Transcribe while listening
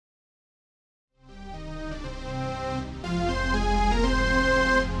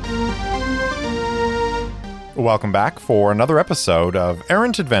Welcome back for another episode of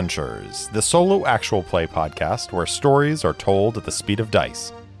Errant Adventures, the solo actual play podcast where stories are told at the speed of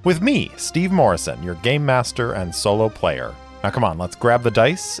dice. With me, Steve Morrison, your game master and solo player. Now come on, let's grab the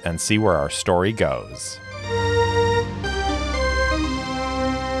dice and see where our story goes.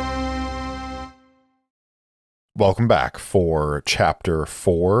 Welcome back for Chapter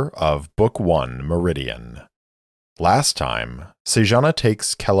 4 of Book 1, Meridian. Last time, Sejana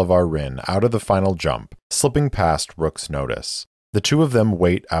takes Kelavar Rin out of the final jump, slipping past Rook's notice. The two of them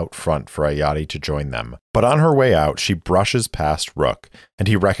wait out front for Ayati to join them, but on her way out, she brushes past Rook, and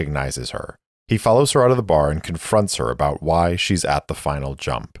he recognizes her. He follows her out of the bar and confronts her about why she's at the final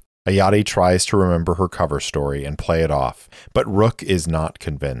jump. Ayati tries to remember her cover story and play it off, but Rook is not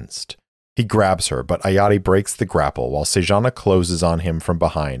convinced. He grabs her, but Ayati breaks the grapple while Sejana closes on him from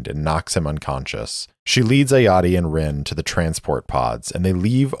behind and knocks him unconscious. She leads Ayati and Rin to the transport pods, and they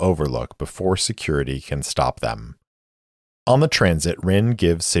leave Overlook before security can stop them. On the transit, Rin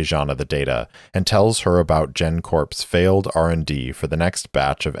gives Sejana the data and tells her about GenCorp's failed R&D for the next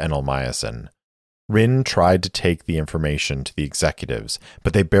batch of enelmycin. Rin tried to take the information to the executives,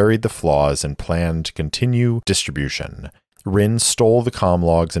 but they buried the flaws and planned to continue distribution. Rin stole the comm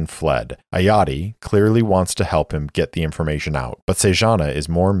logs and fled. Ayati clearly wants to help him get the information out, but Sejana is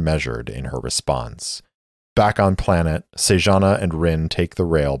more measured in her response. Back on planet, Sejana and Rin take the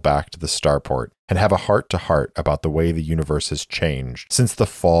rail back to the starport and have a heart-to-heart about the way the universe has changed since the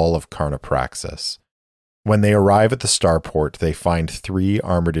fall of Carnopraxis. When they arrive at the starport, they find 3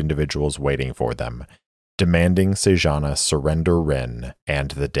 armored individuals waiting for them, demanding Sejana surrender Rin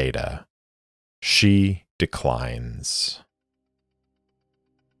and the data. She declines.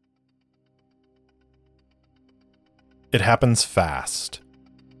 It happens fast.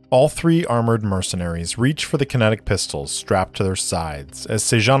 All 3 armored mercenaries reach for the kinetic pistols strapped to their sides as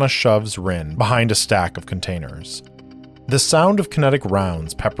Sejana shoves Rin behind a stack of containers. The sound of kinetic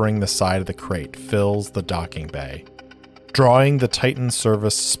rounds peppering the side of the crate fills the docking bay. Drawing the Titan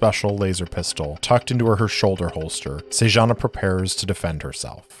Service Special laser pistol tucked into her shoulder holster, Sejana prepares to defend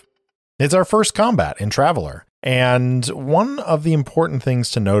herself. It's our first combat in Traveler, and one of the important things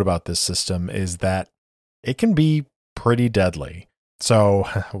to note about this system is that it can be pretty deadly. So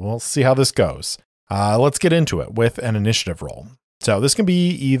we'll see how this goes. Let's get into it with an initiative roll. So this can be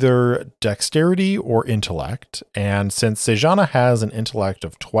either dexterity or intellect, and since Sejana has an intellect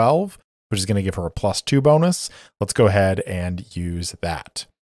of 12, which is going to give her a +2 bonus, let's go ahead and use that.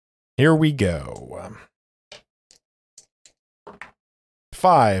 Here we go.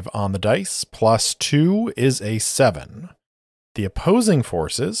 5 on the dice, +2 is a 7. The opposing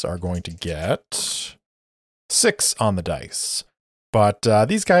forces are going to get 6 on the dice. But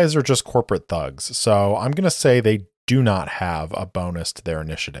these guys are just corporate thugs, so I'm going to say they do not have a bonus to their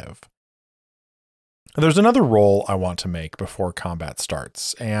initiative. There's another roll I want to make before combat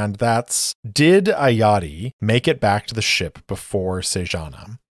starts, and that's, did Ayati make it back to the ship before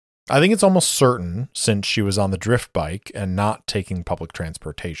Sejana? I think it's almost certain since she was on the drift bike and not taking public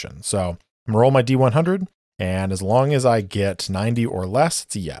transportation. So I'm going to roll my D100, and as long as I get 90 or less,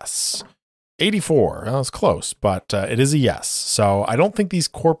 it's a yes. 84, that was close, but it is a yes. So I don't think these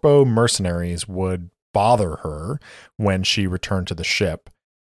Corpo mercenaries would bother her when she returned to the ship.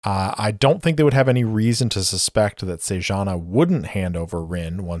 I don't think they would have any reason to suspect that Sejana wouldn't hand over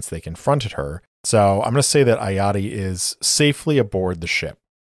Rin once they confronted her. So I'm going to say that Ayati is safely aboard the ship.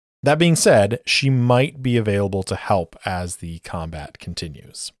 That being said, she might be available to help as the combat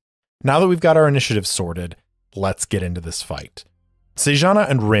continues. Now that we've got our initiative sorted, let's get into this fight. Sejana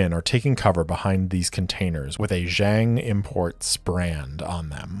and Rin are taking cover behind these containers with a Zhang Imports brand on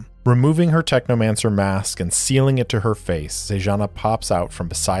them. Removing her Technomancer mask and sealing it to her face, Sejana pops out from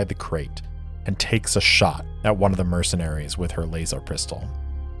beside the crate and takes a shot at one of the mercenaries with her laser pistol.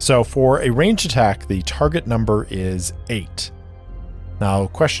 So for a ranged attack, the target number is 8. Now, the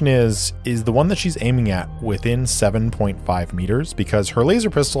question is the one that she's aiming at within 7.5 meters? Because her laser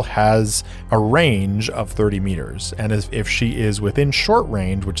pistol has a range of 30 meters. And if she is within short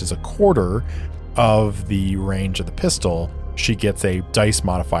range, which is a quarter of the range of the pistol, she gets a dice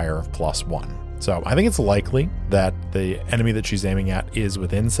modifier of +1. So I think it's likely that the enemy that she's aiming at is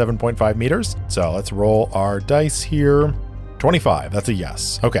within 7.5 meters. So let's roll our dice here. 25, that's a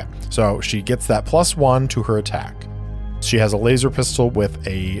yes. Okay, so she gets that +1 to her attack. She has a laser pistol with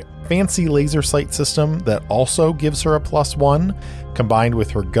a fancy laser sight system that also gives her a +1, combined with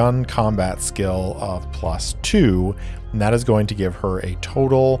her gun combat skill of +2, and that is going to give her a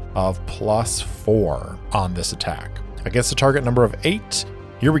total of +4 on this attack. Against a target number of 8,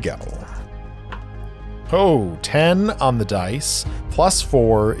 here we go. Oh, 10 on the dice, plus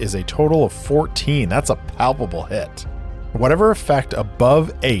 4 is a total of 14. That's a palpable hit. Whatever effect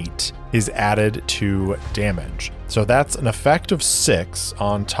above 8 is added to damage. So that's an effect of 6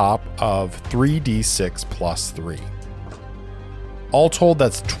 on top of 3d6 plus 3. All told,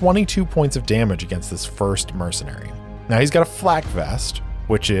 that's 22 points of damage against this first mercenary. Now he's got a flak vest,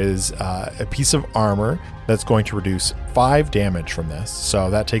 which is a piece of armor that's going to reduce 5 damage from this. So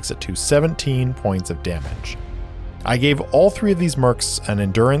that takes it to 17 points of damage. I gave all 3 of these mercs an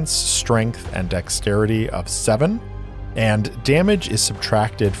endurance, strength, and dexterity of 7. And damage is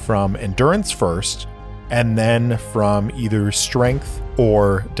subtracted from endurance first, and then from either strength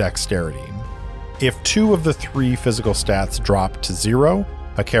or dexterity. If 2 of the 3 physical stats drop to 0,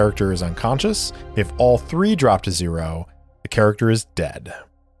 a character is unconscious. If all 3 drop to 0, the character is dead.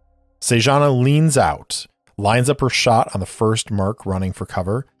 Sejana leans out, lines up her shot on the first merc running for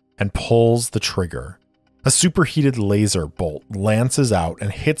cover, and pulls the trigger. A superheated laser bolt lances out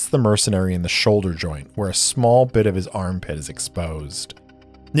and hits the mercenary in the shoulder joint, where a small bit of his armpit is exposed.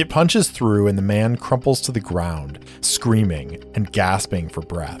 It punches through and the man crumples to the ground, screaming and gasping for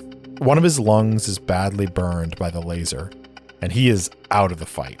breath. One of his lungs is badly burned by the laser, and he is out of the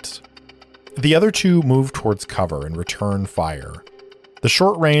fight. The other 2 move towards cover and return fire. The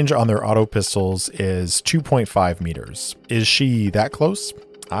short range on their auto pistols is 2.5 meters. Is she that close?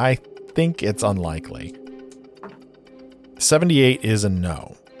 I think it's unlikely. 78 is a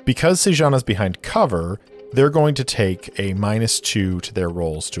no. Because Sejana's behind cover, they're going to take a -2 to their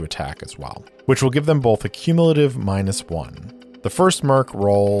rolls to attack as well, which will give them both a cumulative -1. The first merc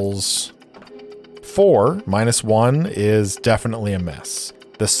rolls 4, -1 is definitely a miss.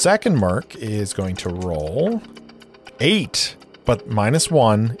 The second merc is going to roll 8, but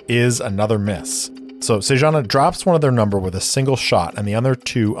 -1 is another miss. So Sejana drops one of their number with a single shot, and the other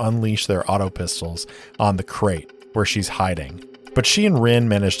 2 unleash their auto pistols on the crate where she's hiding. But she and Rin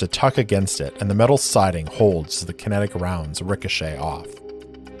manage to tuck against it, and the metal siding holds so the kinetic rounds ricochet off.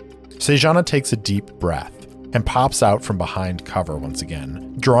 Sejana takes a deep breath and pops out from behind cover once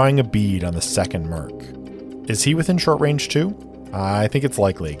again, drawing a bead on the second merc. Is he within short range too? I think it's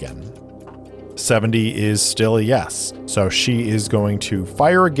likely again. 70 is still a yes, so she is going to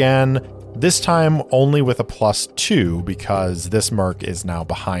fire again, this time only with a +2 because this merc is now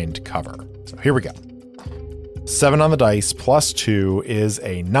behind cover. So here we go. 7 on the dice, +2 is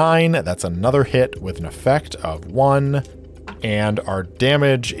a 9. That's another hit with an effect of 1. And our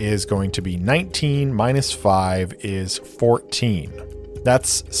damage is going to be 19 -5 is 14.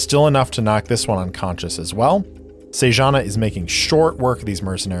 That's still enough to knock this one unconscious as well. Sejana is making short work of these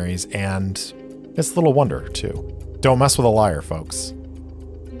mercenaries, and it's little wonder, too. Don't mess with a liar, folks.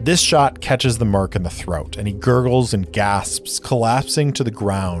 This shot catches the merc in the throat, and he gurgles and gasps, collapsing to the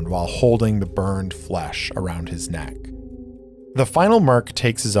ground while holding the burned flesh around his neck. The final merc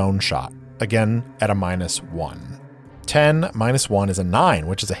takes his own shot, again at a -1. 10 -1 is a 9,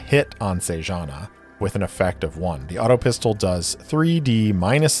 which is a hit on Sejana with an effect of 1. The auto pistol does 3d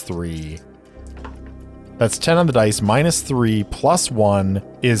 -3. That's 10 on the dice, -3 +1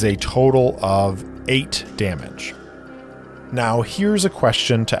 is a total of 8 damage. Now here's a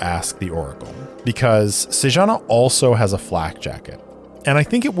question to ask the Oracle, because Sejana also has a flak jacket, and I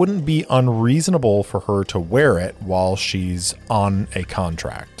think it wouldn't be unreasonable for her to wear it while she's on a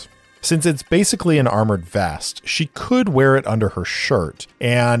contract. Since it's basically an armored vest, she could wear it under her shirt,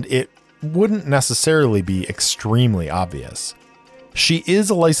 and it wouldn't necessarily be extremely obvious. She is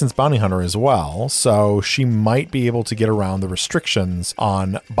a licensed bounty hunter as well, so she might be able to get around the restrictions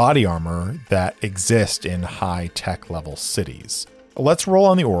on body armor that exist in high-tech level cities. Let's roll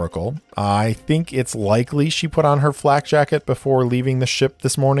on the Oracle. I think it's likely she put on her flak jacket before leaving the ship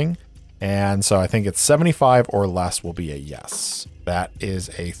this morning, and so I think it's 75 or less will be a yes. That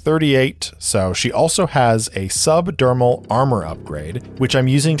is a 38, so she also has a subdermal armor upgrade, which I'm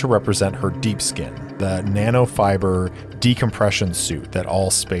using to represent her deep skin, the nanofiber decompression suit that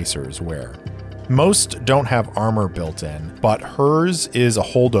all spacers wear. Most don't have armor built in, but hers is a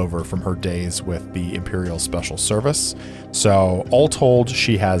holdover from her days with the Imperial Special Service, so all told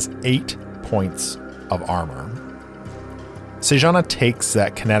she has 8 points of armor. Sejana takes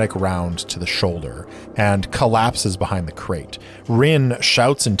that kinetic round to the shoulder and collapses behind the crate. Rin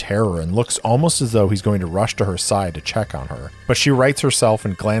shouts in terror and looks almost as though he's going to rush to her side to check on her, but she rights herself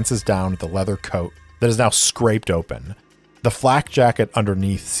and glances down at the leather coat that is now scraped open. The flak jacket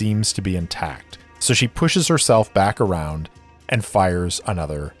underneath seems to be intact, so she pushes herself back around and fires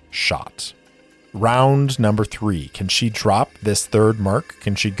another shot. Round number 3. Can she drop this third merc?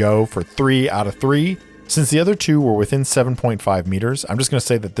 Can she go for 3 out of 3? Since the other 2 were within 7.5 meters, I'm just going to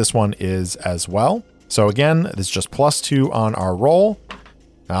say that this one is as well. So again, this is just +2 on our roll.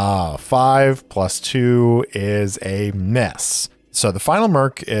 5 + 2 is a miss. So the final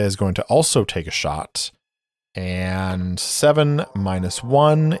merc is going to also take a shot. And 7 -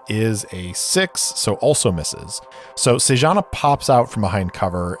 1 is a 6, so also misses. So Sejana pops out from behind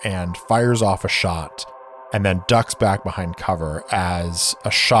cover and fires off a shot, and then ducks back behind cover as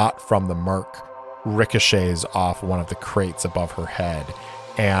a shot from the merc ricochets off one of the crates above her head,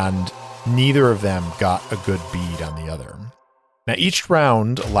 and neither of them got a good bead on the other. Now, each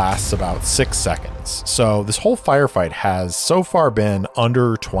round lasts about 6 seconds, so this whole firefight has so far been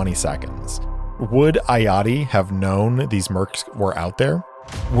under 20 seconds. Would Ayati have known these mercs were out there?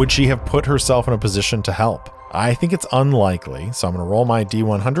 Would she have put herself in a position to help? I think it's unlikely, so I'm going to roll my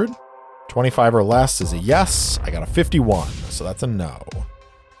D100. 25 or less is a yes. I got a 51, so that's a no.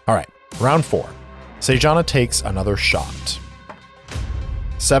 All right, round 4. Sejana takes another shot.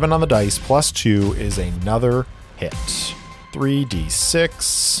 7 on the dice plus 2 is another hit.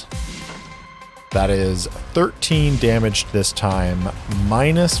 3d6. That is 13 damage this time,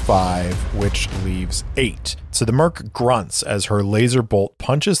 -5, which leaves 8. So the merc grunts as her laser bolt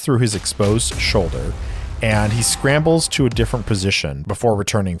punches through his exposed shoulder, and he scrambles to a different position before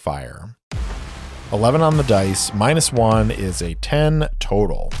returning fire. 11 on the dice, -1 is a 10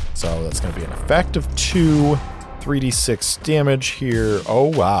 total. So that's going to be an effect of 2, 3d6 damage here. Oh,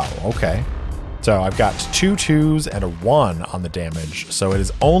 wow. Okay. So I've got 2 2s and a 1 on the damage, so it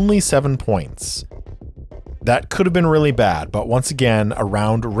is only 7 points. That could have been really bad, but once again, a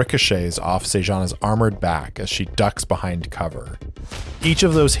round ricochets off Sejana's armored back as she ducks behind cover. Each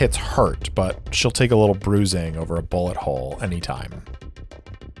of those hits hurt, but she'll take a little bruising over a bullet hole anytime.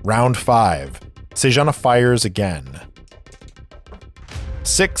 Round 5. Sejana fires again.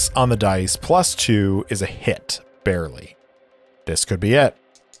 6 on the dice, plus 2 is a hit, barely. This could be it.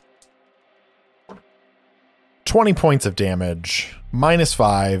 20 points of damage,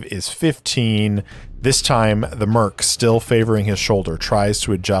 -5 is 15. This time, the merc, still favoring his shoulder, tries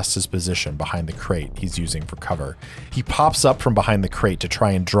to adjust his position behind the crate he's using for cover. He pops up from behind the crate to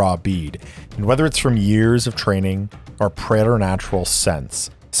try and draw a bead, and whether it's from years of training or preternatural sense,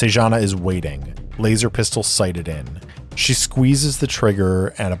 Sejana is waiting, laser pistol sighted in. She squeezes the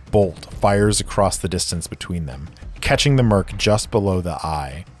trigger and a bolt fires across the distance between them, catching the merc just below the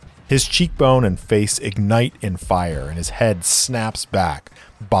eye. His cheekbone and face ignite in fire, and his head snaps back,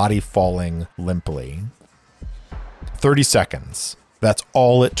 body falling limply. 30 seconds. That's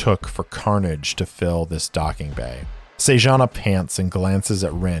all it took for carnage to fill this docking bay. Sejana pants and glances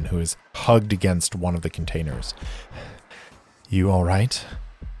at Rin, who is hugged against one of the containers. "You all right?"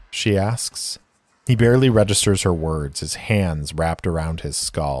 she asks. He barely registers her words, his hands wrapped around his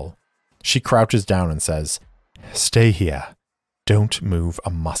skull. She crouches down and says, "Stay here. Don't move a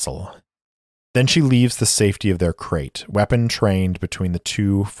muscle." Then she leaves the safety of their crate, weapon trained between the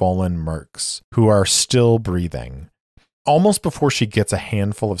 2 fallen mercs, who are still breathing. Almost before she gets a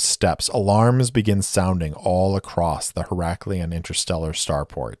handful of steps, alarms begin sounding all across the Heraklion interstellar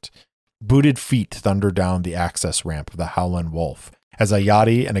starport. Booted feet thunder down the access ramp of the Howlin' Wolf as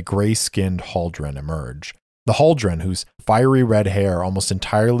Ayati and a gray-skinned Haldren emerge. The Haldren, whose fiery red hair almost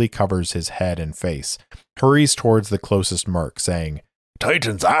entirely covers his head and face, hurries towards the closest merc, saying,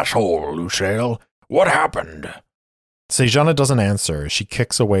 "Titan's asshole, Luciel. What happened?" Sejana doesn't answer as she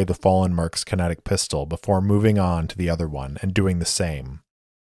kicks away the fallen merc's kinetic pistol before moving on to the other one and doing the same.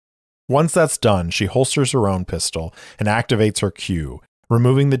 Once that's done, she holsters her own pistol and activates her Q,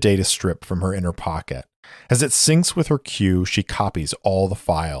 removing the data strip from her inner pocket. As it syncs with her Q, she copies all the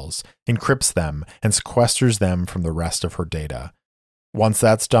files, encrypts them, and sequesters them from the rest of her data. Once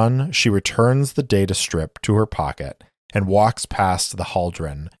that's done, she returns the data strip to her pocket and walks past the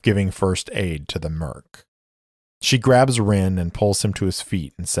Haldren, giving first aid to the merc. She grabs Rin and pulls him to his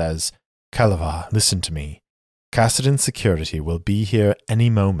feet and says, "Kalava, listen to me. Kassadin Security will be here any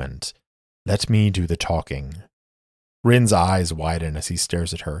moment. Let me do the talking." Rin's eyes widen as he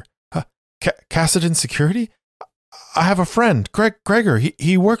stares at her. Kassadin Security? I have a friend, Gregor.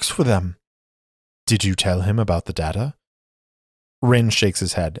 He works for them." "Did you tell him about the data?" Rin shakes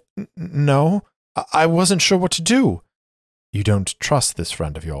his head. "No, I wasn't sure what to do." "You don't trust this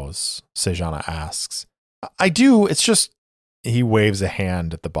friend of yours?" Sejana asks. "I do, it's just..." He waves a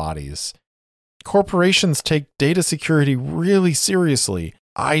hand at the bodies. "Corporations take data security really seriously.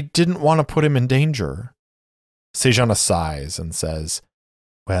 I didn't want to put him in danger." Sejana sighs and says,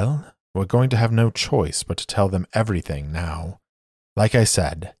 "Well, we're going to have no choice but to tell them everything now. Like I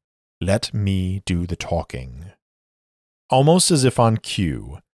said, let me do the talking." Almost as if on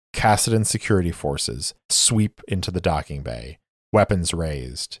cue, Kassadin security forces sweep into the docking bay, weapons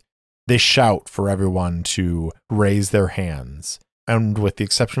raised. They shout for everyone to raise their hands, and with the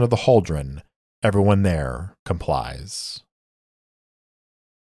exception of the Haldren, everyone there complies.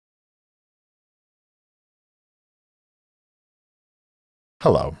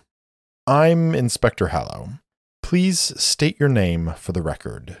 Hello, I'm Inspector Hallow. Please state your name for the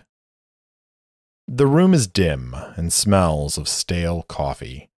record. The room is dim and smells of stale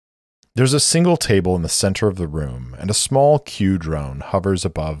coffee. There's a single table in the center of the room, and a small Q drone hovers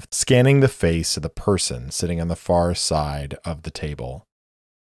above, scanning the face of the person sitting on the far side of the table.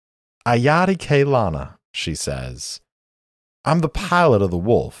 Ayari Kailana, she says. I'm the pilot of the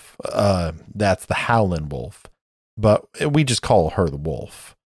Wolf. That's the Howlin' Wolf, but we just call her the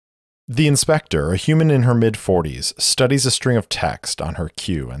Wolf. The inspector, a human in her mid-40s, studies a string of text on her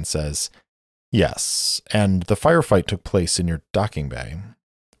Q and says, Yes, and the firefight took place in your docking bay.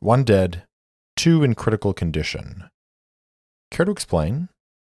 1 dead, 2 in critical condition. Care to explain?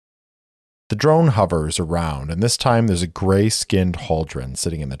 The drone hovers around, and this time there's a gray-skinned Haldren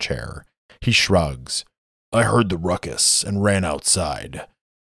sitting in the chair. He shrugs. I heard the ruckus and ran outside.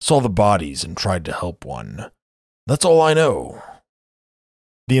 Saw the bodies and tried to help one. That's all I know.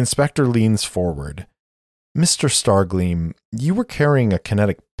 The inspector leans forward. Mr. Stargleam, you were carrying a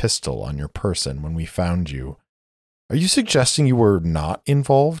kinetic pistol on your person when we found you. Are you suggesting you were not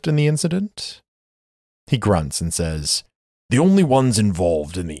involved in the incident? He grunts and says, The only ones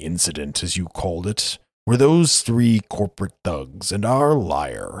involved in the incident, as you called it, were those 3 corporate thugs and our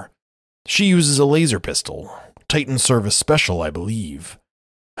liar. She uses a laser pistol. Titan Service Special, I believe.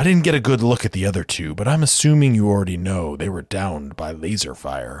 I didn't get a good look at the other 2, but I'm assuming you already know they were downed by laser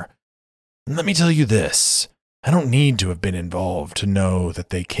fire. And let me tell you this. I don't need to have been involved to know that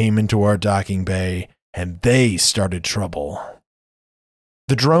they came into our docking bay and they started trouble.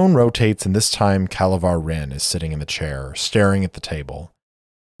 The drone rotates, and this time Calavar Rin is sitting in the chair, staring at the table.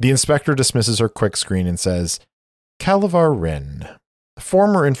 The inspector dismisses her quick screen and says, Calavar Rin,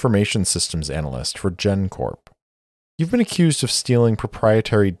 former information systems analyst for GenCorp. You've been accused of stealing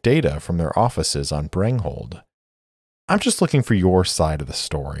proprietary data from their offices on Branghold. I'm just looking for your side of the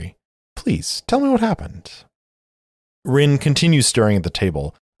story. Please, tell me what happened. Rin continues staring at the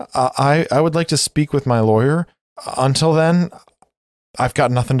table. I would like to speak with my lawyer. Until then, I've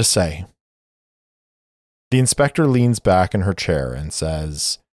got nothing to say. The inspector leans back in her chair and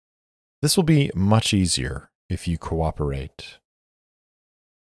says, This will be much easier if you cooperate.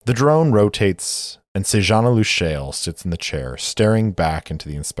 The drone rotates, and Sejana Lushale sits in the chair, staring back into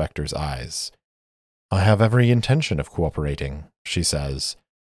the inspector's eyes. I have every intention of cooperating, she says.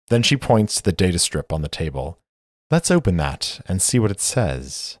 Then she points to the data strip on the table. Let's open that and see what it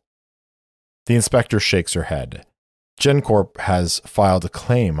says. The inspector shakes her head. GenCorp has filed a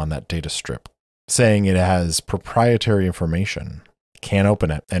claim on that data strip, saying it has proprietary information. Can't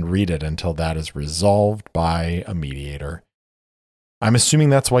open it and read it until that is resolved by a mediator. I'm assuming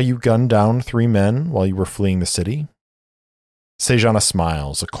that's why you gunned down 3 men while you were fleeing the city? Sejana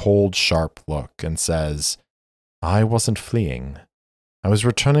smiles, a cold, sharp look, and says, I wasn't fleeing. I was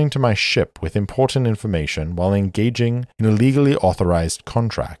returning to my ship with important information while engaging in a legally authorized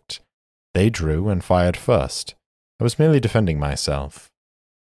contract. They drew and fired first. I was merely defending myself.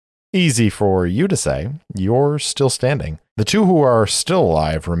 Easy for you to say. You're still standing. The 2 who are still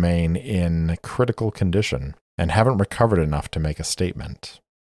alive remain in critical condition and haven't recovered enough to make a statement.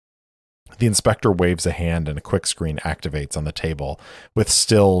 The inspector waves a hand and a quick screen activates on the table with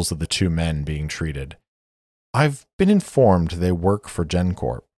stills of the 2 men being treated. I've been informed they work for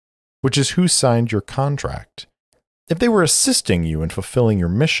GenCorp, which is who signed your contract. If they were assisting you in fulfilling your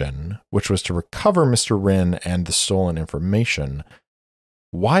mission, which was to recover Mr. Rin and the stolen information,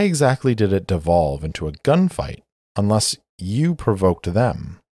 why exactly did it devolve into a gunfight unless you provoked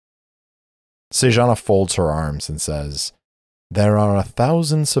them? Sejana folds her arms and says, There are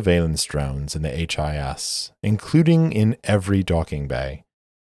 1,000 surveillance drones in the HIS, including in every docking bay.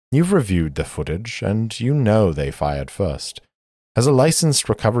 You've reviewed the footage, and you know they fired first. As a licensed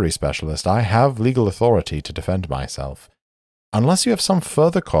recovery specialist, I have legal authority to defend myself. Unless you have some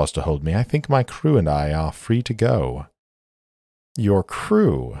further cause to hold me, I think my crew and I are free to go. Your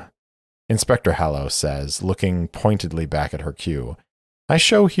crew? Inspector Hallow says, looking pointedly back at her Q. I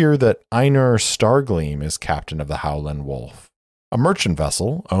show here that Einar Stargleam is captain of the Howlin' Wolf, a merchant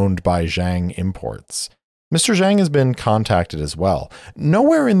vessel owned by Zhang Imports. Mr. Zhang has been contacted as well.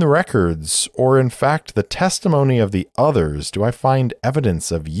 Nowhere in the records, or in fact the testimony of the others, do I find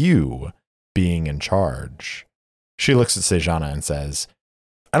evidence of you being in charge. She looks at Sejana and says,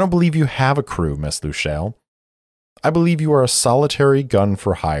 I don't believe you have a crew, Miss Lushale. I believe you are a solitary gun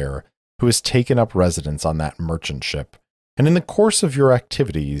for hire who has taken up residence on that merchant ship, and in the course of your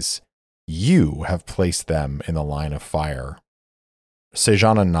activities, You have placed them in the line of fire.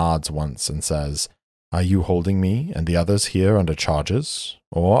 Sejana nods once and says, Are you holding me and the others here under charges,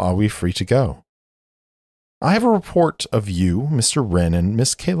 or are we free to go? I have a report of you, Mr. Wren, and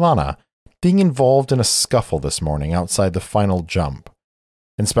Miss Kaylana being involved in a scuffle this morning outside the final jump.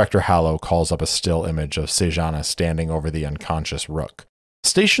 Inspector Hallow calls up a still image of Sejana standing over the unconscious Rook.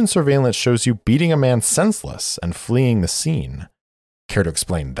 Station surveillance shows you beating a man senseless and fleeing the scene. Care to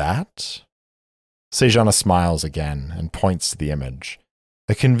explain that? Sejana smiles again and points to the image.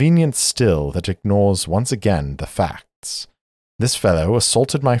 A convenient still that ignores once again the facts. This fellow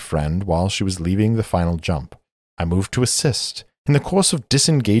assaulted my friend while she was leaving the final jump. I moved to assist. In the course of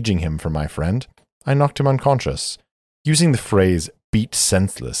disengaging him from my friend, I knocked him unconscious. Using the phrase beat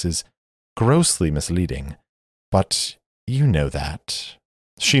senseless is grossly misleading. But you know that.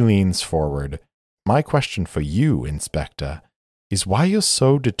 She leans forward. My question for you, Inspector, is why you're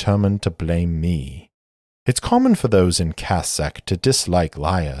so determined to blame me. It's common for those in CASSEC to dislike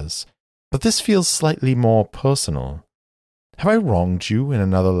liars, but this feels slightly more personal. Have I wronged you in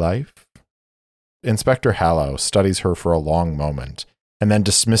another life? Inspector Hallow studies her for a long moment, and then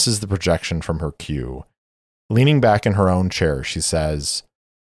dismisses the projection from her cue. Leaning back in her own chair, she says,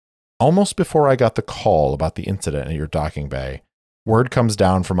 Almost before I got the call about the incident at your docking bay, word comes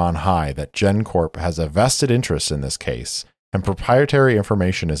down from on high that GenCorp has a vested interest in this case, and proprietary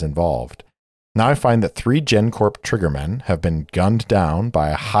information is involved. Now I find that 3 GenCorp triggermen have been gunned down by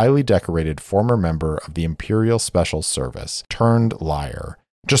a highly decorated former member of the Imperial Special Service, turned liar,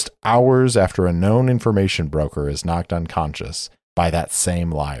 just hours after a known information broker is knocked unconscious by that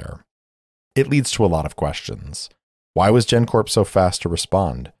same liar. It leads to a lot of questions. Why was GenCorp so fast to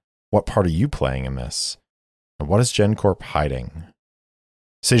respond? What part are you playing in this? And what is GenCorp hiding?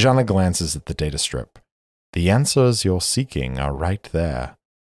 Sejana glances at the data strip. The answers you're seeking are right there.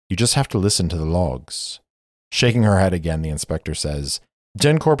 You just have to listen to the logs. Shaking her head again, the inspector says,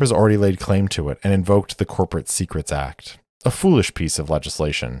 GenCorp has already laid claim to it and invoked the Corporate Secrets Act. A foolish piece of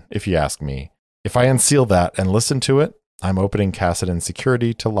legislation, if you ask me. If I unseal that and listen to it, I'm opening Cassidon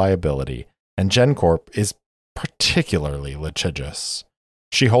Security to liability, and GenCorp is particularly litigious.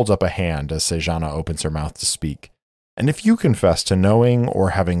 She holds up a hand as Sejana opens her mouth to speak. And if you confess to knowing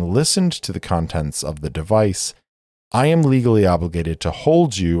or having listened to the contents of the device, I am legally obligated to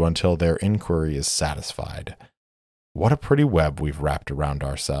hold you until their inquiry is satisfied. What a pretty web we've wrapped around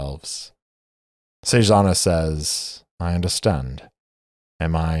ourselves. Sejana says, I understand.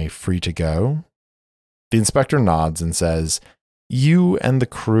 Am I free to go? The inspector nods and says, You and the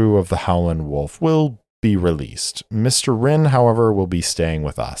crew of the Howlin' Wolf will be released. Mr. Wren, however, will be staying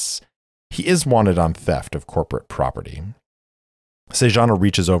with us. He is wanted on theft of corporate property. Sejana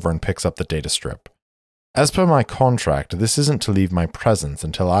reaches over and picks up the data strip. As per my contract, this isn't to leave my presence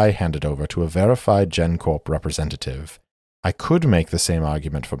until I hand it over to a verified GenCorp representative. I could make the same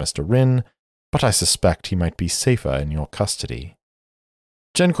argument for Mr. Wren, but I suspect he might be safer in your custody.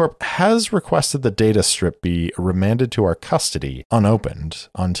 GenCorp has requested the data strip be remanded to our custody, unopened,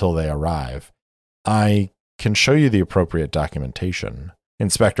 until they arrive. I can show you the appropriate documentation.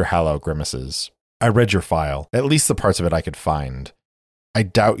 Inspector Hallow grimaces. I read your file, at least the parts of it I could find. I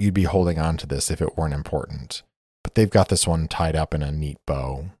doubt you'd be holding on to this if it weren't important, but they've got this one tied up in a neat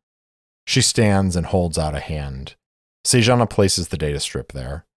bow. She stands and holds out a hand. Sejana places the data strip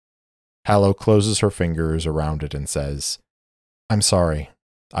there. Hallow closes her fingers around it and says, I'm sorry.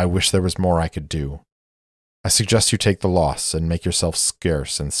 I wish there was more I could do. I suggest you take the loss and make yourself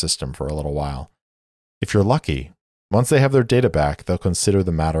scarce in system for a little while. If you're lucky, once they have their data back, they'll consider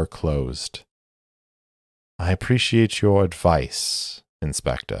the matter closed. I appreciate your advice,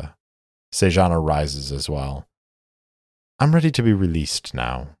 Inspector. Sejana rises as well. I'm ready to be released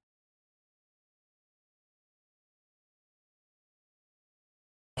now.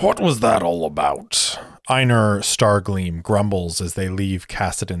 What was that all about? Einar Stargleam grumbles as they leave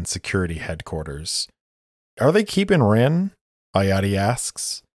Cassidon Security Headquarters. Are they keeping Wren? Ayati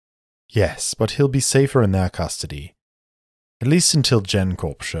asks. Yes, but he'll be safer in their custody. At least until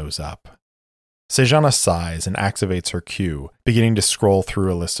GenCorp shows up. Sejana sighs and activates her queue, beginning to scroll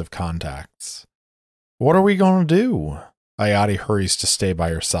through a list of contacts. What are we going to do? Ayati hurries to stay by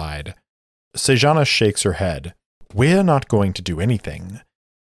her side. Sejana shakes her head. We're not going to do anything.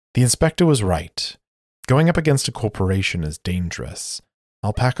 The inspector was right. Going up against a corporation is dangerous.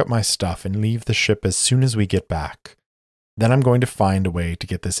 I'll pack up my stuff and leave the ship as soon as we get back. Then I'm going to find a way to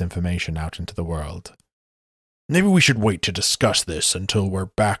get this information out into the world. Maybe we should wait to discuss this until we're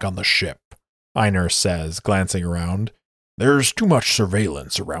back on the ship, Einar says, glancing around. There's too much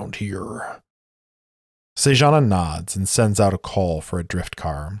surveillance around here. Sejana nods and sends out a call for a drift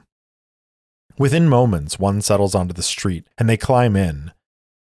car. Within moments, one settles onto the street, and they climb in.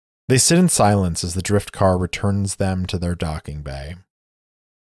 They sit in silence as the drift car returns them to their docking bay.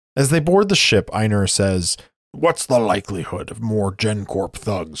 As they board the ship, Einar says, "What's the likelihood of more GenCorp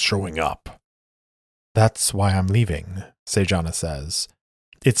thugs showing up?" "That's why I'm leaving," Sejana says.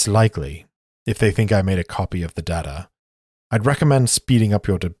 "It's likely, if they think I made a copy of the data. I'd recommend speeding up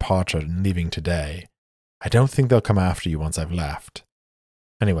your departure and leaving today. I don't think they'll come after you once I've left.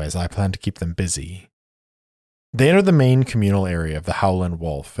 Anyways, I plan to keep them busy." They enter the main communal area of the Howland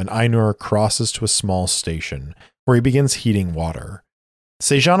Wolf, and Einar crosses to a small station, where he begins heating water.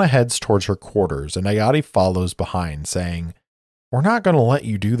 Sejana heads towards her quarters, and Ayati follows behind, saying, "We're not going to let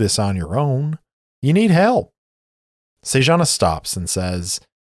you do this on your own. You need help." Sejana stops and says,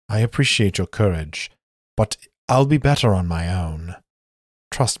 "I appreciate your courage, but I'll be better on my own.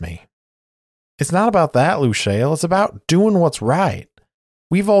 Trust me." "It's not about that, Lushale. It's about doing what's right.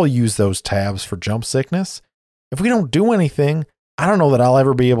 We've all used those tabs for jump sickness. If we don't do anything, I don't know that I'll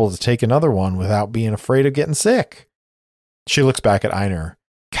ever be able to take another one without being afraid of getting sick." She looks back at Einar.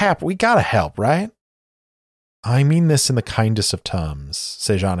 "Cap, we gotta help, right?" "I mean this in the kindest of terms,"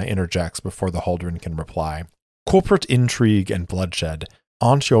 Sejana interjects before the Holdren can reply. "Corporate intrigue and bloodshed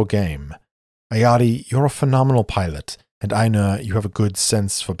aren't your game. Ayati, you're a phenomenal pilot, and Einar, you have a good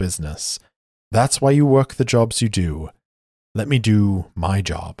sense for business. That's why you work the jobs you do. Let me do my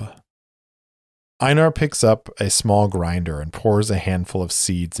job." Einar picks up a small grinder and pours a handful of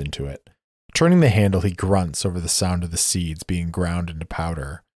seeds into it. Turning the handle, he grunts over the sound of the seeds being ground into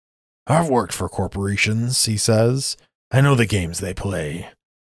powder. "I've worked for corporations," he says. "I know the games they play.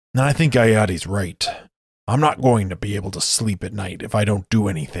 And I think Ayati's right. I'm not going to be able to sleep at night if I don't do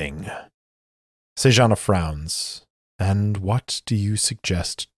anything." Sejana frowns. "And what do you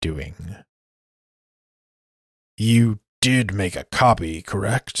suggest doing?" "You did make a copy,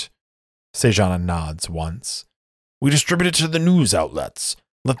 correct?" Sejana nods once. "We distribute it to the news outlets.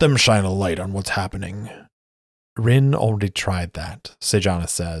 Let them shine a light on what's happening." "Rin already tried that," Sejana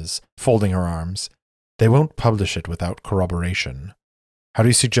says, folding her arms. "They won't publish it without corroboration. How do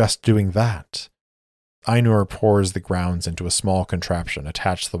you suggest doing that?" Einar pours the grounds into a small contraption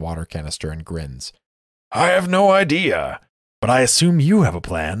attached to the water canister and grins. "I have no idea, but I assume you have a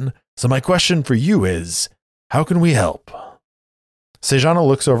plan, so my question for you is, how can we help?" Sejana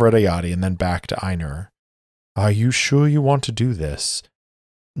looks over at Ayati and then back to Einar. "Are you sure you want to do this?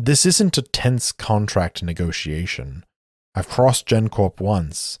 This isn't a tense contract negotiation. I've crossed GenCorp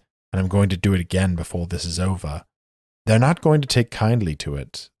once, and I'm going to do it again before this is over. They're not going to take kindly to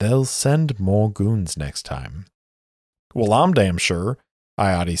it. They'll send more goons next time." "Well, I'm damn sure,"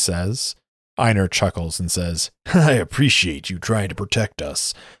 Ayati says. Einar chuckles and says, "I appreciate you trying to protect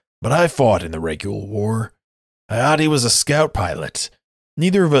us, but I fought in the regular war. Ayati was a scout pilot.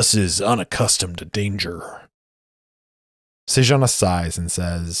 Neither of us is unaccustomed to danger." Sejana sighs and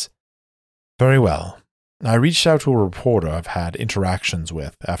says, "Very well. I reached out to a reporter I've had interactions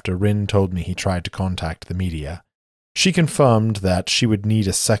with after Rin told me he tried to contact the media. She confirmed that she would need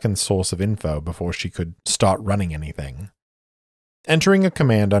a second source of info before she could start running anything." Entering a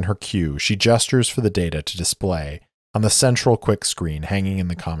command on her queue, she gestures for the data to display on the central quick screen hanging in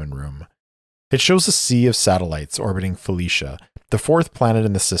the common room. It shows a sea of satellites orbiting Felicia, the fourth planet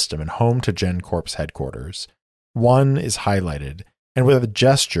in the system and home to GenCorp's headquarters. One is highlighted, and with a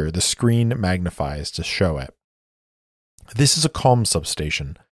gesture, the screen magnifies to show it. This is a comm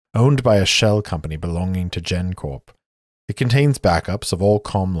substation, owned by a shell company belonging to GenCorp. It contains backups of all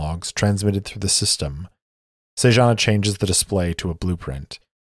comm logs transmitted through the system. Sejana changes the display to a blueprint.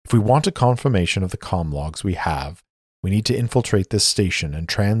 "If we want a confirmation of the comm logs we have, we need to infiltrate this station and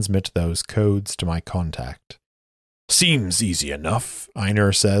transmit those codes to my contact." "Seems easy enough,"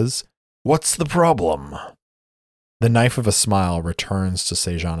 Einar says. "What's the problem?" The knife of a smile returns to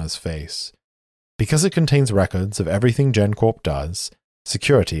Sejana's face. "Because it contains records of everything GenCorp does,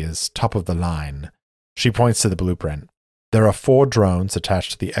 security is top of the line." She points to the blueprint. "There are 4 drones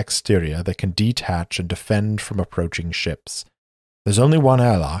attached to the exterior that can detach and defend from approaching ships. There's only one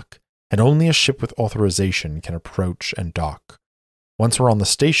airlock, and only a ship with authorization can approach and dock. Once we're on the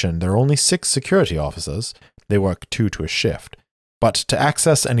station, there are only 6 security officers. They work 2 to a shift. But to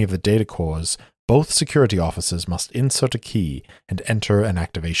access any of the data cores, both security officers must insert a key and enter an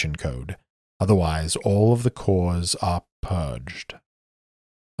activation code. Otherwise, all of the cores are purged."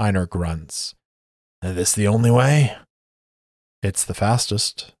 Einar grunts. "Is this the only way?" "It's the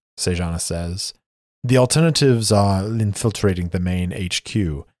fastest," Sejana says. "The alternatives are infiltrating the main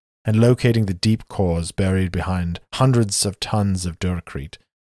HQ and locating the deep cores buried behind hundreds of tons of Duracrete,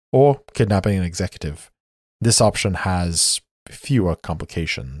 or kidnapping an executive. This option has fewer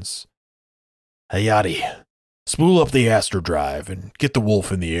complications." Hayati, spool up the astrodrive and get the wolf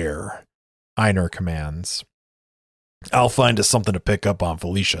in the air, Einar commands. I'll find us something to pick up on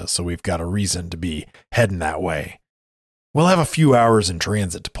Felicia, so we've got a reason to be heading that way. We'll have a few hours in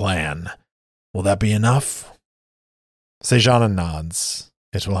transit to plan. Will that be enough? Sejana nods.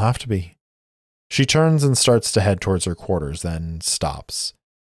 It will have to be. She turns and starts to head towards her quarters, then stops.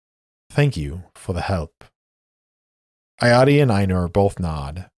 Thank you for the help. Ayati and Einar both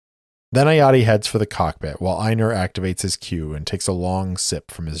nod. Then Ayati heads for the cockpit while Einar activates his cue and takes a long sip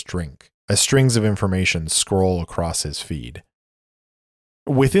from his drink, as strings of information scroll across his feed.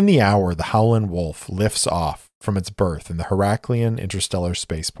 Within the hour, the Howlin' Wolf lifts off from its berth in the Heraklion Interstellar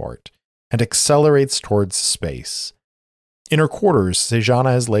Spaceport and accelerates towards space. In her quarters,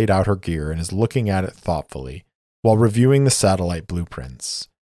 Sejana has laid out her gear and is looking at it thoughtfully while reviewing the satellite blueprints.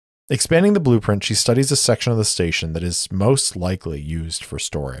 Expanding the blueprint, she studies a section of the station that is most likely used for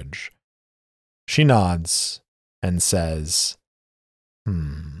storage. She nods and says,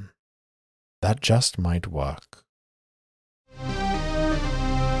 that just might work.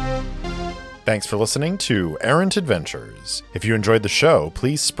 Thanks for listening to Errant Adventures. If you enjoyed the show,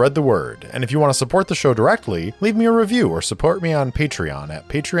 please spread the word. And if you want to support the show directly, leave me a review or support me on Patreon at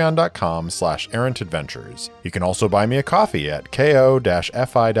patreon.com/errantadventures. You can also buy me a coffee at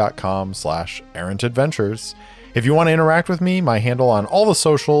ko-fi.com/errantadventures. If you want to interact with me, my handle on all the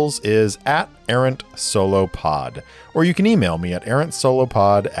socials is @errantsolopod, or you can email me at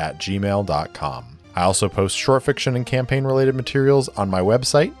errantsolopod@gmail.com. I also post short fiction and campaign-related materials on my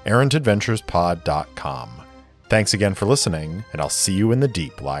website, errantadventurespod.com. Thanks again for listening, and I'll see you in the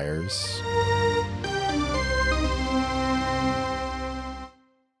deep, liars.